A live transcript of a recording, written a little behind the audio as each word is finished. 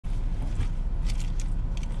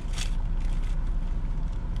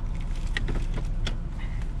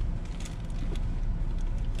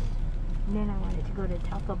to go to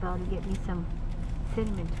Taco Bell to get me some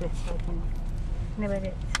cinnamon twist so I can. No, but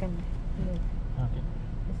it's gonna. Okay.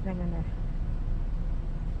 It's not gonna.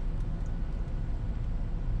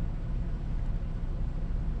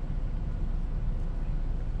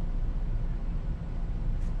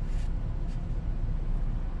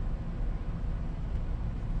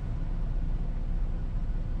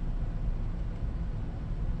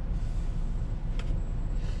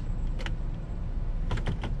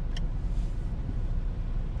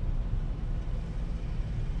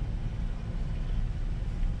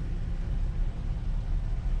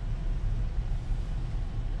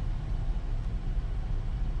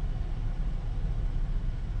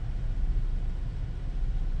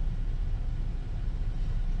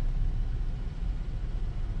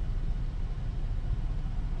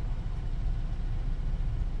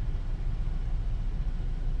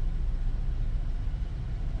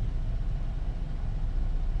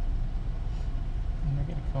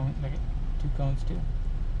 Look at 2 cones too.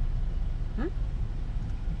 Hmm?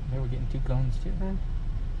 They were getting 2 cones too. Hmm.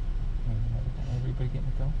 Everybody getting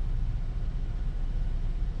a cone.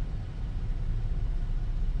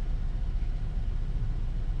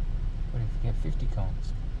 What if you get 50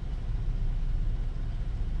 cones?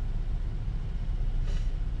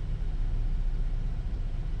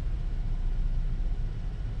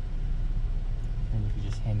 And you could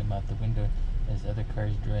just hand them out the window as other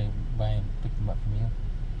cars drive by and pick them up from you.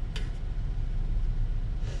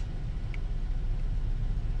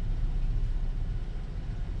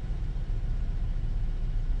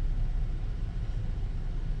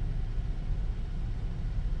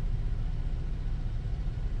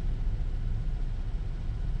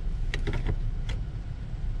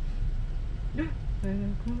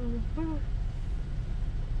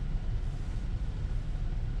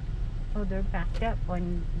 Oh, they're backed up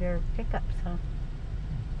on their pickups, huh?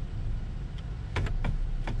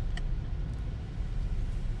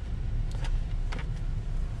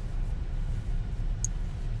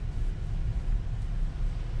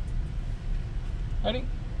 Howdy.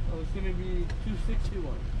 Oh, it's gonna be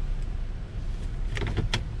 261.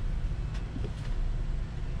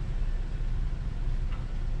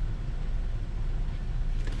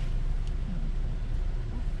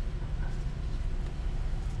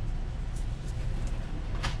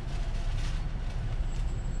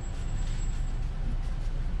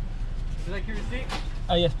 Would you like your receipt?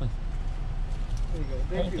 Oh, yes, please. There you go.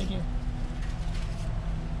 Thank you. Thank you.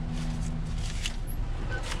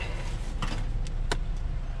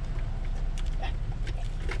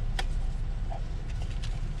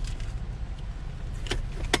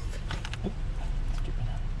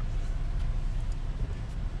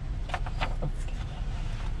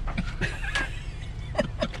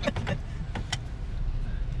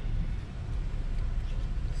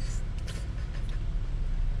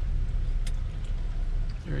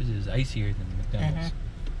 Yours is icier than McDonald's.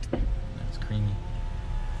 That's creamy.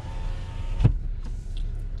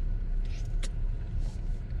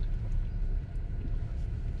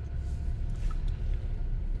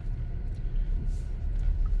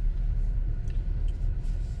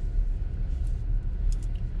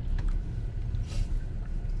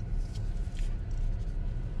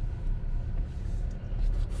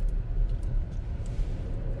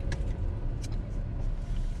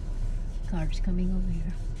 Car's coming over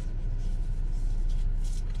here.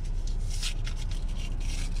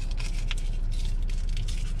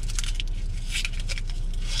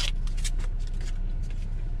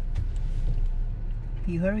 If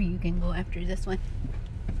you hurry, you can go after this one.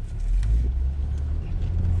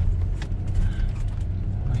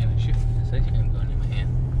 I'm gonna shift this ice cream going in my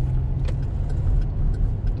hand.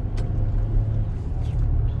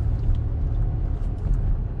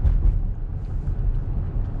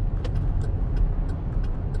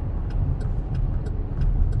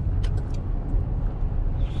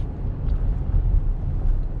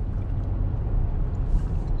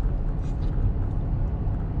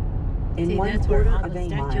 In See, 1/4 that's where all of the a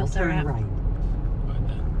mile, statues are turn at. right. What,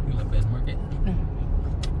 the Gila Bed Market?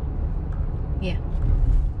 Yeah.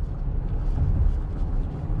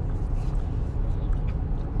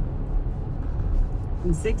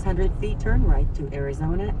 In 600 feet, turn right to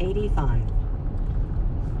Arizona 85.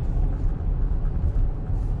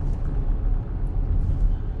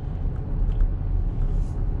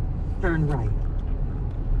 Turn right.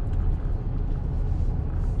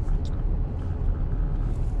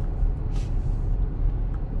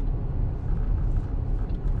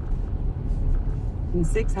 In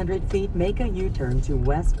 600 feet, make a U-turn to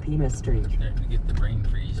West Pima Street. Starting to get the brain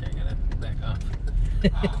freeze. I gotta back off.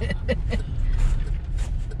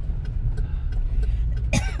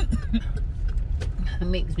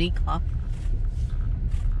 makes me cough.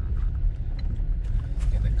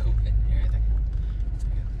 Got the COVID here, I think.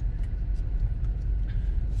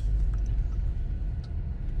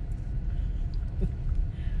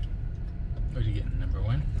 What are you getting, number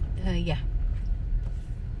one? Yeah.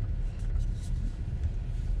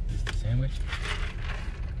 Just a sandwich?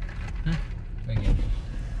 Huh? Again.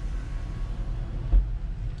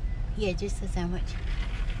 Yeah, just a sandwich.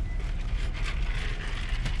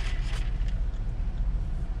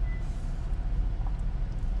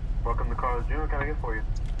 Welcome to Carl's Jr. What can I get for you?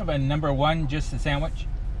 How about number one, just a sandwich?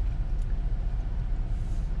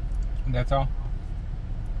 That's all?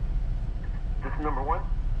 This is number one.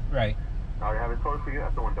 Right. I already have it closed for you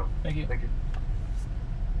at the window. Thank you. Thank you.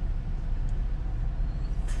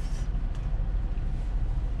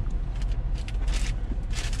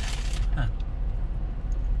 Huh.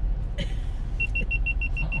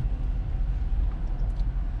 Uh-oh.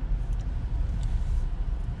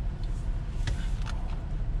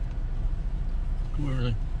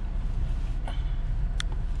 Really?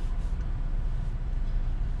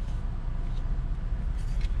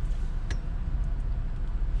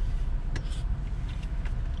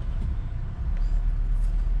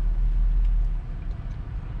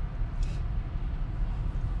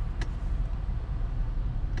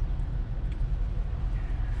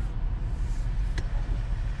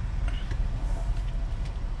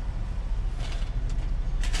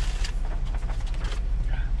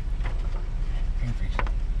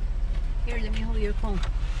 Here, let me hold your phone.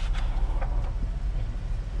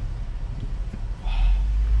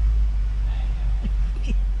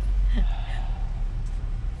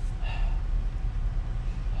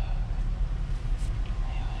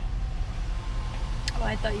 Oh,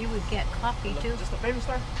 I thought you would get coffee too. Just the famous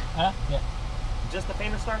star? Huh? Yeah. Just the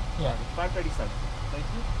famous star? Yeah. 537. Thank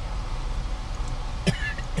you.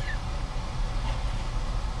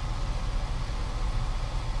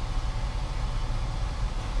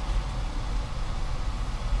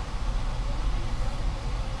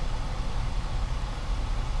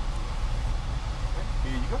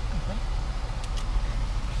 Here you go. Okay.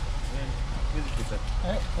 And here's your pizza.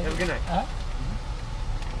 All right. Have a good night. Uh-huh.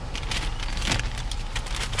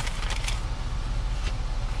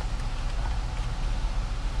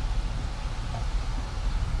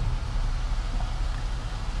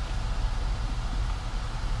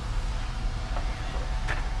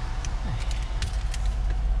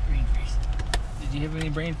 Brain freeze. Did you have any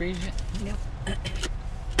brain freeze yet? Nope.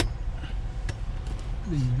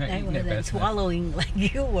 You're not I eating that wasn't fast enough. swallowing like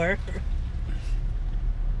you were.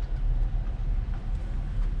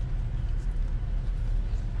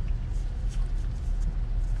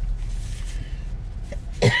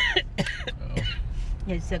 Uh-oh.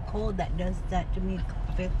 It's the cold that does that to me.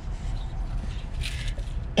 Coffee.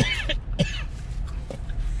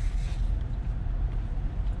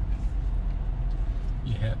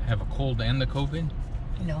 You have a cold and the COVID?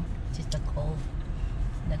 No, just the cold.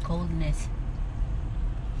 The coldness.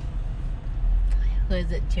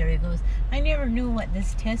 Because Terry goes, I never knew what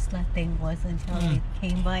this Tesla thing was until I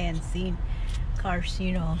came by and seen cars,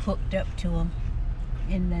 you know, hooked up to them.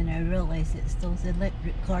 And then I realized it's those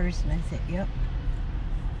electric cars, and I said, yep.